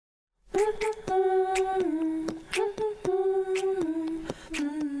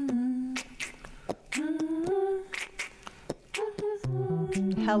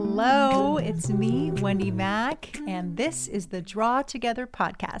Hello, it's me, Wendy Mack, and this is the Draw Together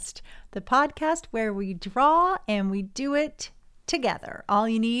podcast, the podcast where we draw and we do it together. All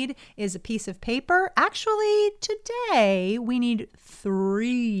you need is a piece of paper. Actually, today we need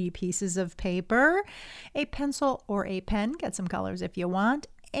 3 pieces of paper, a pencil or a pen, get some colors if you want,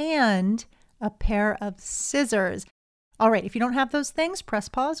 and a pair of scissors. All right, if you don't have those things, press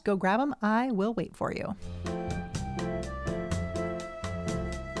pause, go grab them. I will wait for you.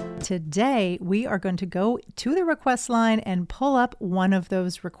 Today, we are going to go to the request line and pull up one of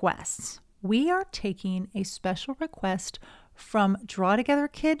those requests. We are taking a special request from Draw Together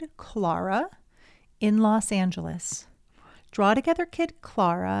Kid Clara in Los Angeles. Draw Together Kid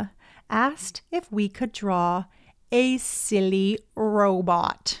Clara asked if we could draw a silly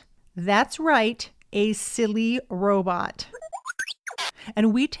robot. That's right, a silly robot.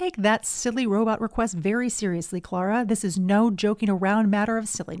 And we take that silly robot request very seriously, Clara. This is no joking around matter of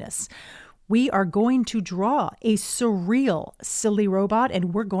silliness. We are going to draw a surreal silly robot,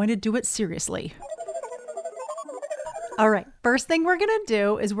 and we're going to do it seriously. All right, first thing we're going to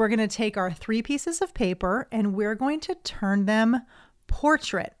do is we're going to take our 3 pieces of paper and we're going to turn them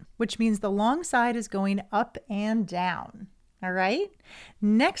portrait, which means the long side is going up and down. All right.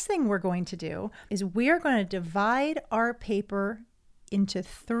 Next thing we're going to do is we're going to divide our paper into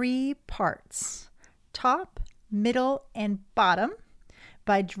 3 parts, top, middle, and bottom,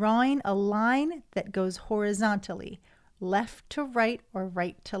 by drawing a line that goes horizontally, left to right or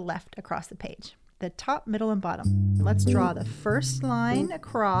right to left across the page. The top, middle, and bottom. Let's draw the first line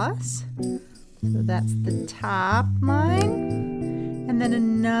across. So that's the top line. And then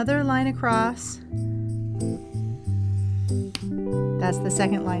another line across. That's the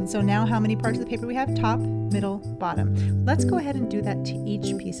second line. So now how many parts of the paper we have? Top, middle, bottom. Let's go ahead and do that to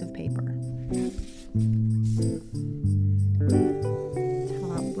each piece of paper.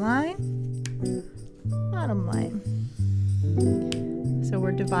 Top line, bottom line. So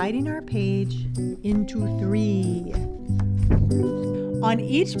we're dividing our page into 3. On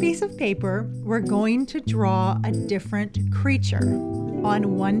each piece of paper, we're going to draw a different creature.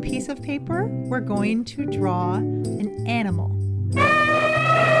 On one piece of paper, we're going to draw an animal.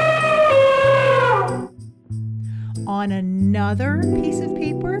 On another piece of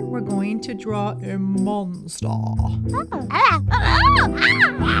paper, we're going to draw a monster.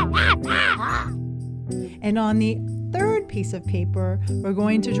 And on the third piece of paper, we're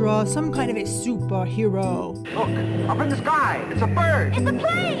going to draw some kind of a superhero. Look, up in the sky, it's a bird. It's a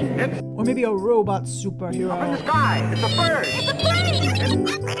plane. Or maybe a robot superhero. Up in the sky, it's a bird. It's a plane.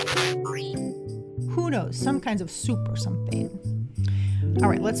 Who knows? Some kinds of soup or something. All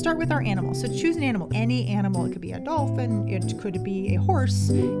right, let's start with our animal. So choose an animal, any animal. It could be a dolphin, it could be a horse,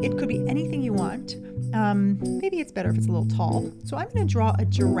 it could be anything you want. Maybe it's better if it's a little tall. So I'm going to draw a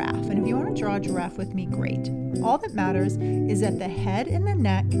giraffe, and if you want to draw a giraffe with me, great. All that matters is that the head and the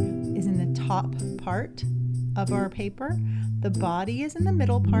neck is in the top part of our paper, the body is in the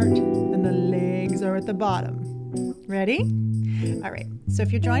middle part, and the legs are at the bottom. Ready? All right, so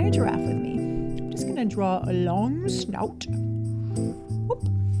if you're drawing a giraffe with me, I'm just going to draw a long snout.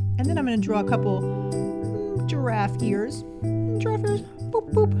 And then I'm going to draw a couple giraffe ears. Giraffe ears,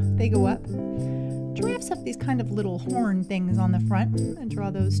 boop, boop, they go up. Giraffes have these kind of little horn things on the front. I'm going to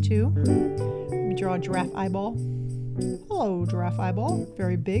draw those too. Let me draw a giraffe eyeball. Hello, giraffe eyeball.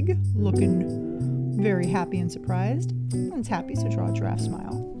 Very big, looking very happy and surprised. It's happy, so draw a giraffe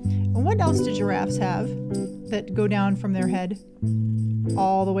smile. And what else do giraffes have that go down from their head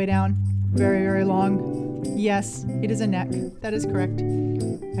all the way down? Very, very long. Yes, it is a neck. That is correct.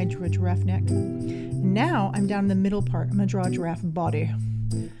 I drew a giraffe neck. Now I'm down in the middle part. I'm going to draw a giraffe body.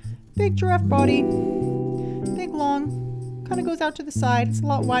 Big giraffe body. Big, long. Kind of goes out to the side. It's a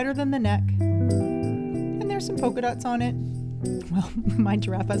lot wider than the neck. And there's some polka dots on it. Well, my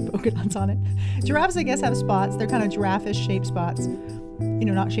giraffe has polka dots on it. Giraffes, I guess, have spots. They're kind of giraffe-ish shaped spots. You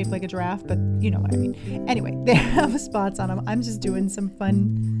know, not shaped like a giraffe, but you know what I mean. Anyway, they have spots on them. I'm just doing some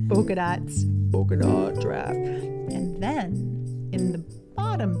fun polka dots. Polka dot giraffe. And then in the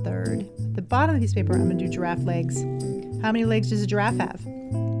bottom third, the bottom of the piece of paper, I'm going to do giraffe legs. How many legs does a giraffe have?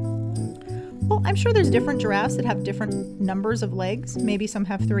 Well, I'm sure there's different giraffes that have different numbers of legs. Maybe some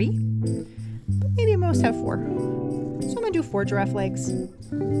have 3, but maybe most have 4. So I'm going to do 4 giraffe legs.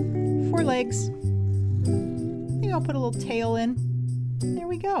 4 legs. Maybe I'll put a little tail in. There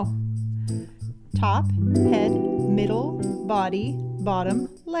we go. Top, head, middle, body, bottom,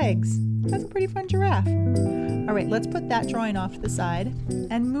 legs. That's a pretty fun giraffe. All right, let's put that drawing off to the side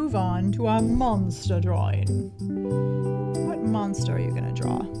and move on to our monster drawing. What monster are you going to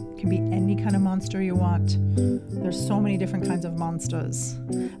draw? can be any kind of monster you want. There's so many different kinds of monsters.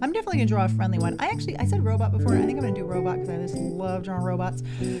 I'm definitely gonna draw a friendly one. I said robot before. I think I'm gonna do robot because I just love drawing robots.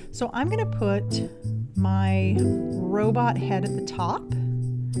 So I'm gonna put my robot head at the top.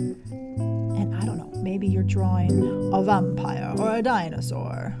 And I don't know, maybe you're drawing a vampire or a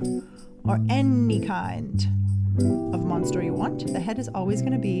dinosaur or any kind of monster you want. The head is always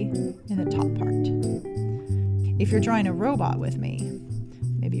gonna be in the top part. If you're drawing a robot with me,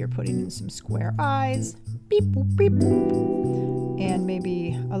 maybe you're putting in some square eyes, beep, boop, beep, boop, and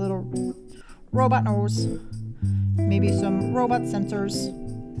maybe a little robot nose, maybe some robot sensors,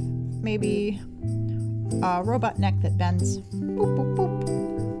 maybe a robot neck that bends, boop, boop, boop,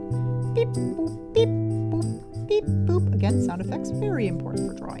 beep, boop, beep, boop, beep, boop. Again, sound effects, very important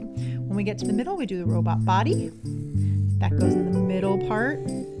for drawing. When we get to the middle, we do the robot body. That goes in the middle part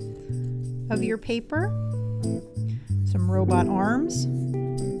of your paper. Some robot arms,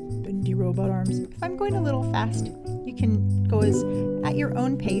 bendy robot arms. If I'm going a little fast, you can go at your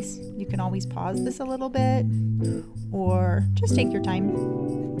own pace. You can always pause this a little bit or just take your time.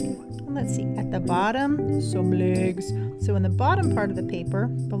 And let's see, at the bottom, some legs. So in the bottom part of the paper,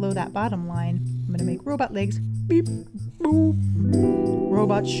 below that bottom line, I'm going to make robot legs. Beep, boop.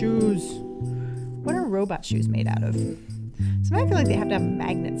 Robot shoes. What are robot shoes made out of? So I feel like they have to have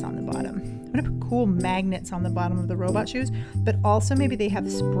magnets on the bottom. I'm going to put cool magnets on the bottom of the robot shoes, but also maybe they have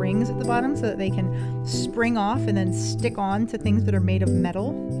springs at the bottom so that they can spring off and then stick on to things that are made of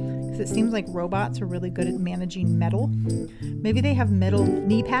metal. Because it seems like robots are really good at managing metal. Maybe they have metal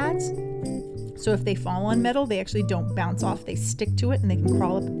knee pads. So if they fall on metal, they actually don't bounce off. They stick to it and they can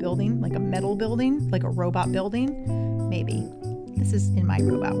crawl up a building, like a metal building, like a robot building. Maybe. This is in my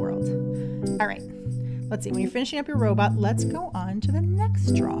robot world. All right. Let's see, when you're finishing up your robot, let's go on to the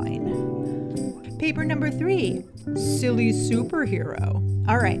next drawing. Paper number 3, silly superhero.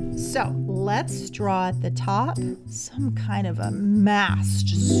 All right, so let's draw at the top some kind of a masked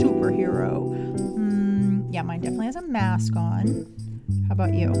superhero. Yeah, mine definitely has a mask on. How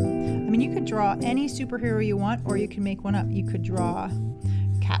about you? I mean, you could draw any superhero you want, or you can make one up. You could draw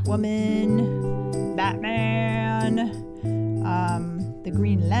Catwoman, Batman, the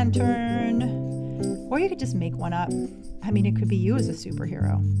Green Lantern, or you could just make one up. I mean, it could be you as a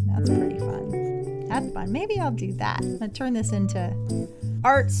superhero. That's pretty fun. That's fun. Maybe I'll do that. I'm going to turn this into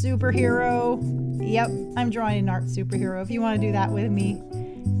art superhero. Yep, I'm drawing an art superhero. If you want to do that with me,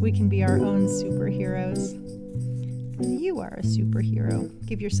 we can be our own superheroes. You are a superhero.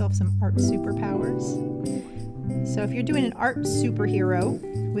 Give yourself some art superpowers. So if you're doing an art superhero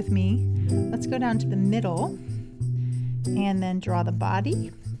with me, let's go down to the middle and then draw the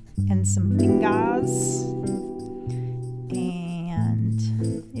body and some fingers,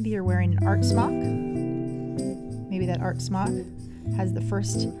 and maybe you're wearing an art smock. Maybe that art smock has the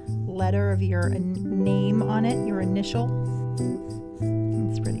first letter of your name on it, your initial.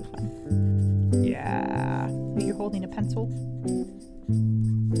 It's pretty fun. Yeah. Maybe you're holding a pencil.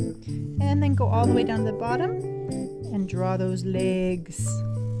 And then go all the way down to the bottom and draw those legs.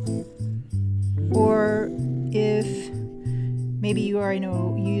 Or if maybe you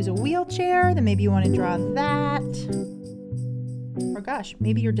use a wheelchair, then maybe you want to draw that. Or gosh,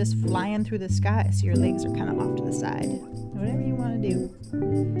 maybe you're just flying through the sky, so your legs are kind of off to the side. Whatever you want to do.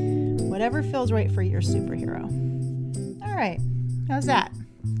 Whatever feels right for your superhero. All right, how's that?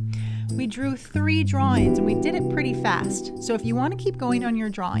 We drew 3 drawings and we did it pretty fast. So if you want to keep going on your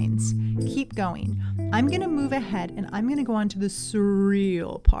drawings, keep going. I'm going to move ahead and I'm going to go on to the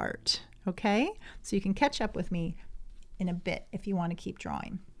surreal part. Okay? So you can catch up with me in a bit if you want to keep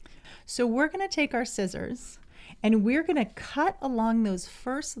drawing. So we're going to take our scissors and we're going to cut along those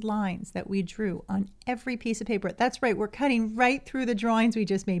first lines that we drew on every piece of paper. That's right, we're cutting right through the drawings we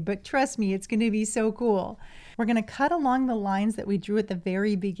just made, but trust me, it's going to be so cool. We're going to cut along the lines that we drew at the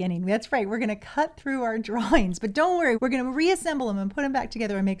very beginning. That's right, we're going to cut through our drawings, but don't worry, we're going to reassemble them and put them back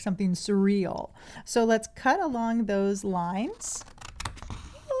together and make something surreal. So let's cut along those lines.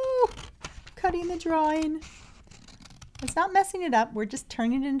 Ooh, cutting the drawing. It's not messing it up, we're just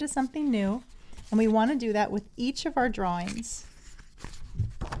turning it into something new. And we want to do that with each of our drawings.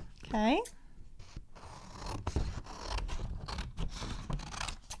 Okay?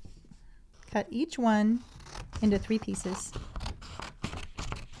 Cut each one into 3 pieces.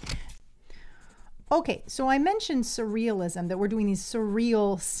 Okay, so I mentioned surrealism, that we're doing these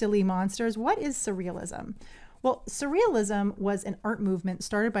surreal, silly monsters. What is surrealism? Well, surrealism was an art movement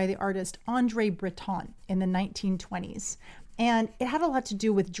started by the artist André Breton in the 1920s. And it had a lot to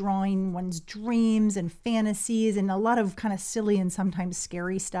do with drawing one's dreams and fantasies and a lot of kind of silly and sometimes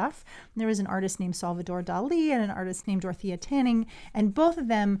scary stuff. There was an artist named Salvador Dali and an artist named Dorothea Tanning, and both of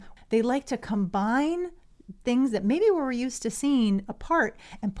them, they like to combine things that maybe we're used to seeing apart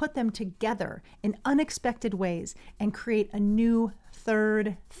and put them together in unexpected ways and create a new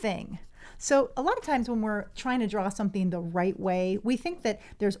third thing. So a lot of times when we're trying to draw something the right way, we think that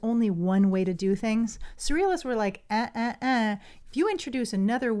there's only one way to do things. Surrealists were like, If you introduce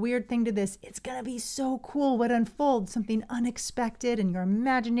another weird thing to this, it's going to be so cool what unfolds, something unexpected, and your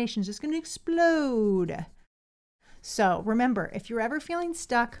imagination's just going to explode. So remember, if you're ever feeling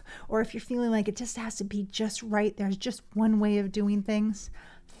stuck, or if you're feeling like it just has to be just right, there's just one way of doing things,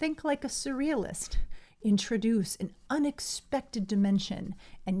 think like a surrealist. Introduce an unexpected dimension,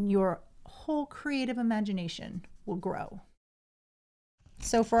 and your whole creative imagination will grow.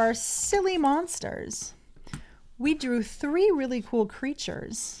 So for our silly monsters, we drew 3 really cool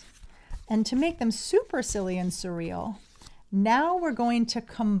creatures. And to make them super silly and surreal, now we're going to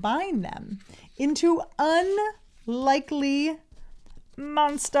combine them into unlikely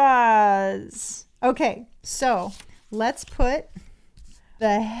monsters. Okay, so let's put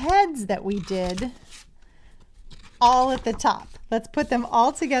the heads that we did all at the top. Let's put them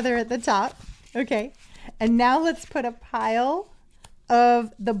all together at the top. Okay. And now let's put a pile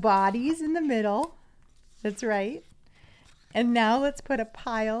of the bodies in the middle. That's right. And now let's put a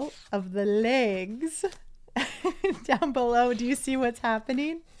pile of the legs down below. Do you see what's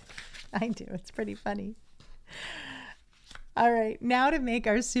happening? I do. It's pretty funny. All right. Now to make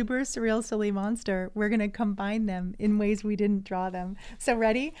our super surreal silly monster, we're going to combine them in ways we didn't draw them. So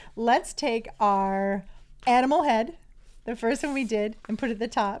ready? Let's take our animal head, the first one we did, and put it at the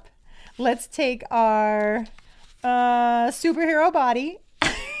top. Let's take our superhero body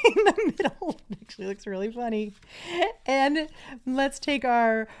in the middle. It actually looks really funny. And let's take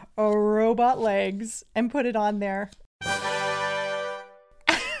our robot legs and put it on there.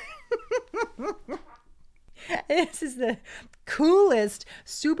 This is the coolest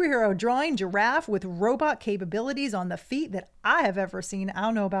superhero drawing giraffe with robot capabilities on the feet that I have ever seen. I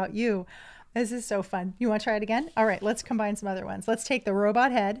don't know about you. This is so fun. You want to try it again? All right, let's combine some other ones. Let's take the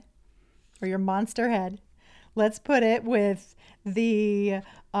robot head, or your monster head. Let's put it with the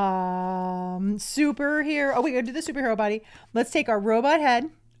superhero. Oh, we gotta do the superhero body. Let's take our robot head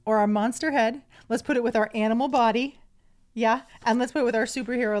or our monster head. Let's put it with our animal body. Yeah, and let's put it with our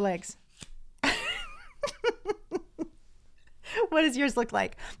superhero legs. What does yours look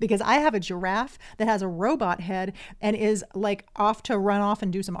like? Because I have a giraffe that has a robot head and is like off to run off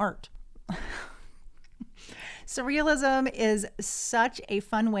and do some art. Surrealism is such a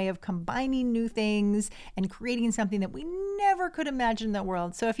fun way of combining new things and creating something that we never could imagine in the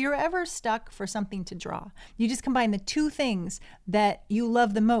world. So if you're ever stuck for something to draw, you just combine the 2 things that you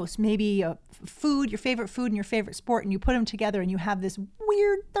love the most, maybe food, your favorite food and your favorite sport, and you put them together and you have this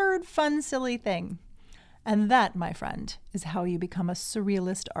weird third fun, silly thing. And that, my friend, is how you become a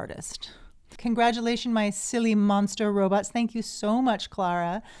surrealist artist. Congratulations, my silly monster robots. Thank you so much,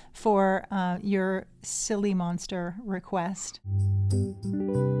 Clara, for your silly monster request.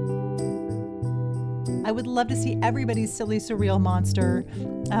 I would love to see everybody's silly surreal monster.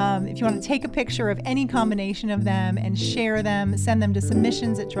 If you want to take a picture of any combination of them and share them, send them to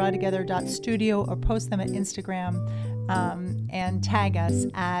submissions@drawtogether.studio or post them at Instagram. And tag us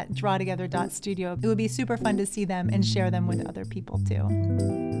at drawtogether.studio. It would be super fun to see them and share them with other people too.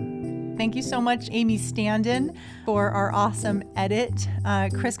 Thank you so much, Amy Standen, for our awesome edit,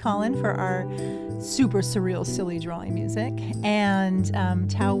 Chris Collin for our super surreal, silly drawing music, and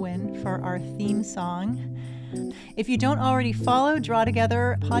Tao Win for our theme song. If you don't already follow Draw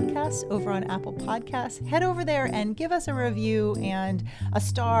Together podcasts over on Apple Podcasts, head over there and give us a review and a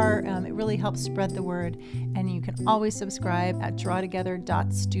star. It really helps spread the word. And you can always subscribe at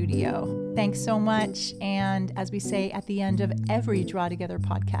drawtogether.studio. Thanks so much. And as we say at the end of every Draw Together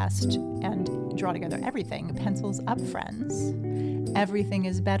podcast and Draw Together everything, pencils up, friends. Everything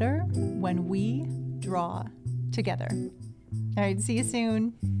is better when we draw together. All right, see you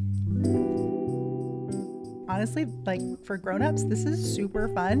soon. Honestly, like for grown-ups, this is super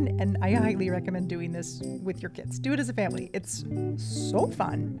fun, and I highly recommend doing this with your kids. Do it as a family. It's so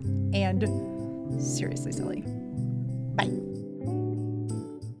fun and seriously silly. Bye.